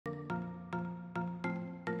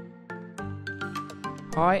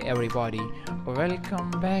Hi everybody,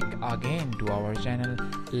 welcome back again to our channel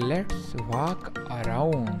Let's Walk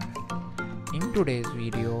Around. In today's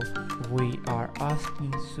video, we are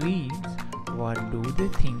asking Swedes what do they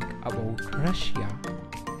think about Russia.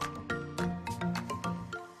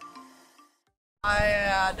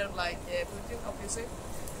 I don't like Putin, obviously,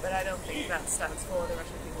 but I don't think that stands for the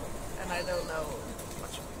Russian people, and I don't know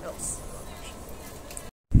much else about Russia.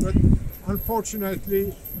 But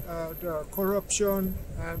unfortunately, the corruption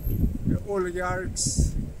and the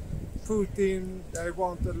oligarchs, Putin, they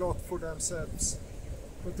want a lot for themselves.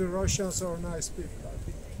 But the Russians are nice people, I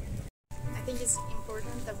think. I think it's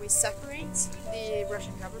important that we separate the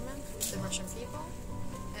Russian government with the Russian people,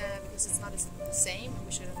 because it's not the same.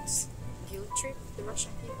 We shouldn't guilt trip the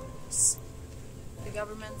Russian people, because the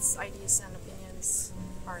government's ideas and opinions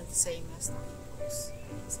aren't the same as the people's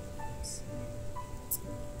ideas and opinions.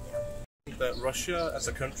 That Russia as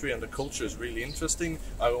a country and the culture is really interesting.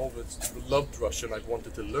 I always loved Russian, I've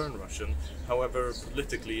wanted to learn Russian. However,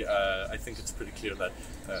 politically, I think it's pretty clear that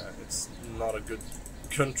it's not a good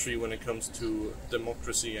country when it comes to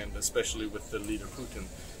democracy, and especially with the leader Putin.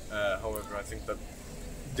 However, I think that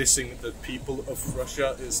dissing the people of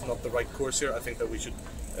Russia is not the right course here. I think that we should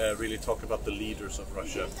really talk about the leaders of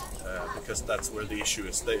Russia, because that's where the issue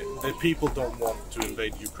is. The people don't want to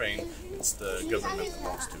invade Ukraine, it's the government that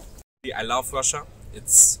wants to. I love Russia.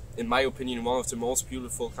 It's, in my opinion, one of the most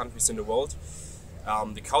beautiful countries in the world.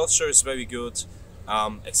 The culture is very good,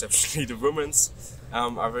 exceptionally the women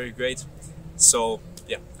are very great. So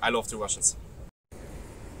yeah, I love the Russians.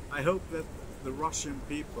 I hope that the Russian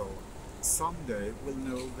people someday will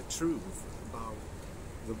know the truth about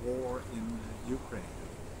the war in Ukraine,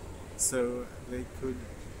 so they could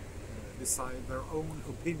decide their own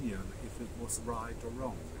opinion if it was right or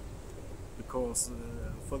wrong. Because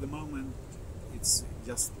for the moment it's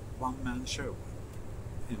just one-man show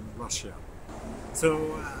in Russia.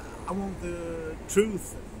 So I want the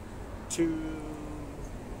truth to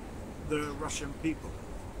the Russian people.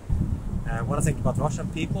 What I think about Russian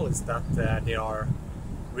people is that they are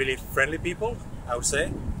really friendly people, I would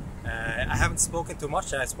say. I haven't spoken to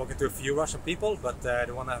much, I've spoken to a few Russian people, but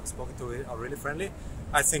the one I've spoken to are really friendly.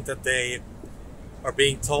 I think that they are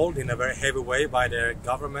being told in a very heavy way by their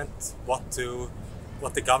government what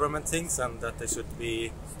the government thinks, and that they should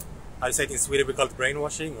be, how you say it in Sweden, we call it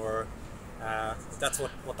brainwashing, or that's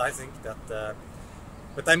what I think. That,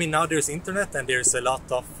 but I mean, now there's internet and there's a lot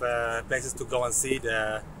of places to go and see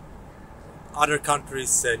the other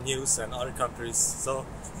countries' news and other countries. So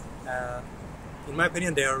in my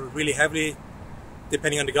opinion, they are really heavily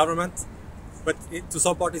depending on the government, but to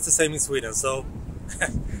some part it's the same in Sweden. So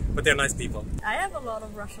but they're nice people. I have a lot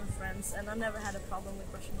of Russian friends and I never had a problem with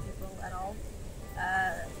Russian people at all.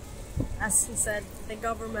 As he said, the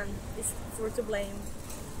government is to blame,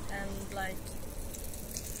 and like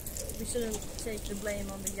we shouldn't take the blame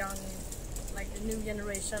on the young, like the new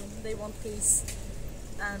generation. They want peace,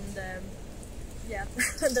 and yeah,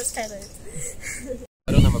 that's kind of it.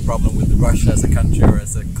 I don't have a problem with Russia as a country or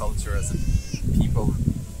as a culture, as a people.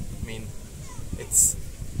 I mean,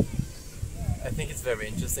 I think it's very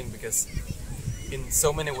interesting because in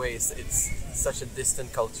so many ways it's such a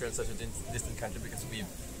distant culture and such a distant country, because we've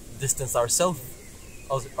distanced ourselves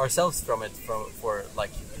from it for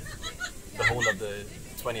like the whole of the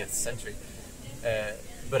 20th century.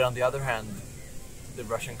 But on the other hand, the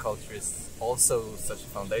Russian culture is also such a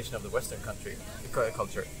foundation of the Western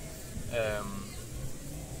culture.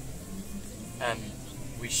 And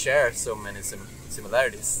we share so many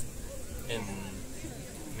similarities in,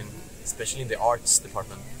 especially in the arts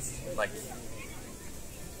department, like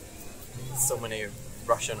so many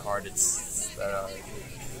Russian artists that are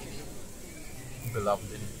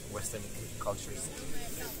beloved in Western cultures.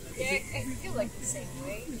 Yeah, I feel like the same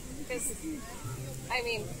way, because I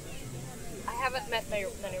mean, I haven't met many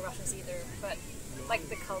Russians either, but like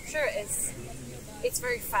the culture it's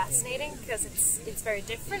very fascinating because it's very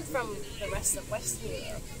different from the rest of Western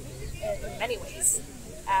Europe in many ways.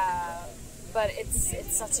 But it's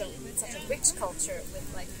such a rich culture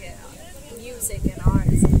with like music and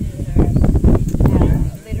arts and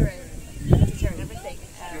literature and everything.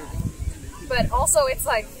 But also it's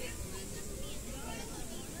like,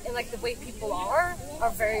 and like the way people are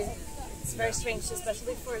very, it's very strange,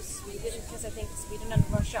 especially for Sweden, because I think Sweden and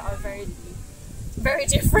Russia are very, very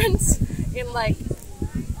different in like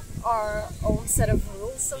our own set of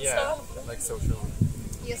rules and stuff. Like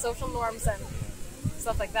social norms and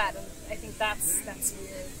stuff like that, and I think that's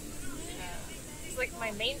weird. It's like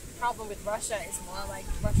my main problem with Russia is more like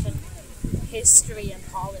Russian history and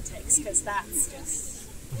politics, because that's just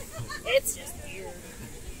it's just weird.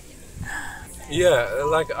 Yeah,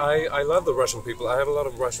 like I love the Russian people. I have a lot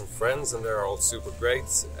of Russian friends and they're all super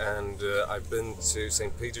great. And I've been to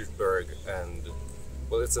St. Petersburg and,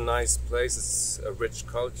 well, it's a nice place, it's a rich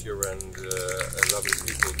culture and lovely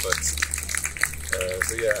people. But,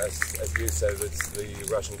 so yeah, as you said, it's the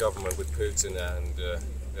Russian government with Putin and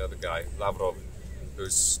the other guy, Lavrov,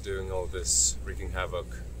 who's doing all this wreaking havoc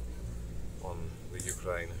on the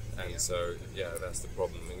Ukraine. And so, yeah, that's the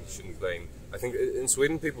problem, and you shouldn't blame. I think in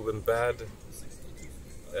Sweden people have been bad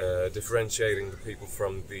differentiating the people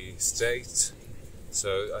from the state,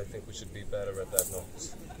 so I think we should be better at that,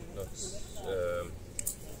 not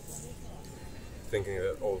thinking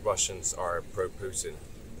that all Russians are pro-Putin,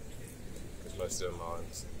 because most of them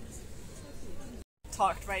aren't.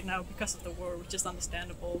 Talked right now because of the war, which is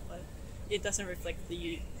understandable, but it doesn't reflect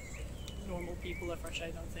the normal people of Russia,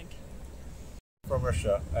 I don't think. From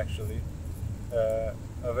Russia, actually. A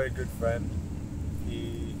very good friend.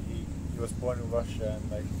 He was born in Russia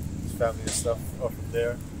and like his family and stuff are from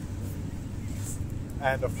there.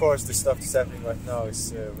 And of course the stuff that's happening right now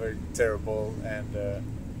is very terrible and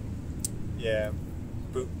yeah,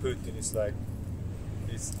 Putin is like,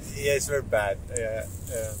 it's very bad.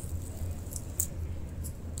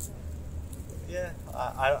 Yeah,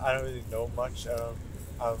 I don't really know much.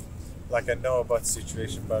 Like I know about the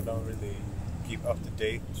situation, but I don't really keep up to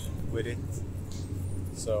date with it.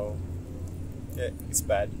 So yeah, it's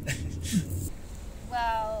bad.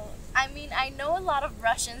 Well, I mean, I know a lot of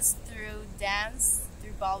Russians through dance,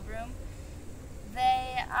 through ballroom.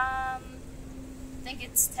 They think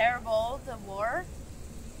it's terrible, the war.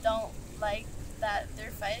 Don't like that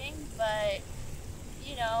they're fighting, but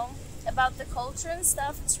you know, about the culture and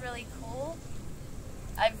stuff, it's really cool.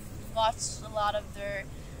 I've watched a lot of their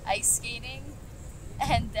ice skating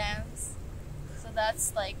and dance, so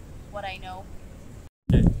that's like what I know.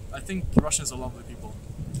 Okay. I think Russians are lovely people.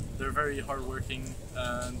 They're very hardworking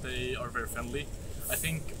and they are very friendly. I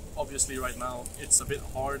think obviously right now it's a bit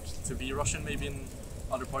hard to be Russian, maybe in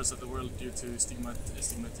other parts of the world due to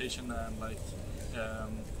stigmatization and like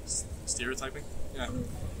stereotyping. Yeah.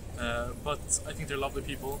 But I think they're lovely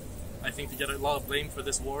people. I think they get a lot of blame for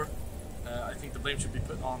this war. I think the blame should be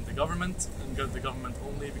put on the government and the government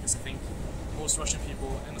only, because I think most Russian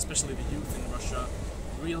people, and especially the youth in Russia,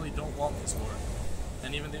 really don't want this war.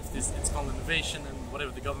 And even if it's called an invasion and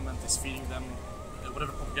whatever the government is feeding them,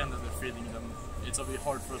 whatever propaganda they're feeding them, it's obviously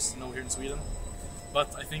hard for us to know here in Sweden.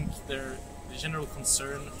 But I think the general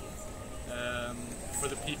concern for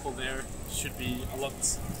the people there should be a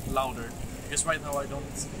lot louder. Because right now the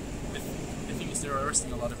thing is they're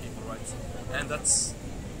arresting a lot of people, right? And that's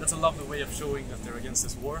a lovely way of showing that they're against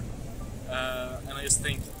this war. And I just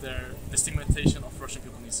think the stigmatization of Russian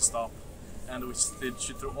people needs to stop. And we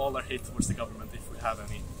should throw all our hate towards the government if we have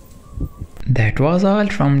any. That was all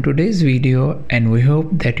from today's video, and we hope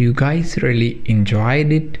that you guys really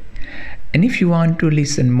enjoyed it. And if you want to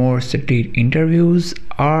listen more street interviews,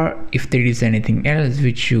 or if there is anything else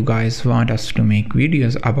which you guys want us to make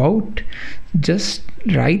videos about, just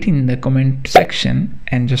write in the comment section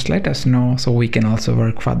and just let us know, so we can also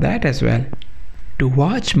work for that as well. To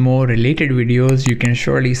watch more related videos, you can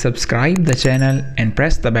surely subscribe the channel and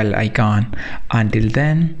press the bell icon. Until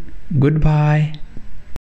then, goodbye.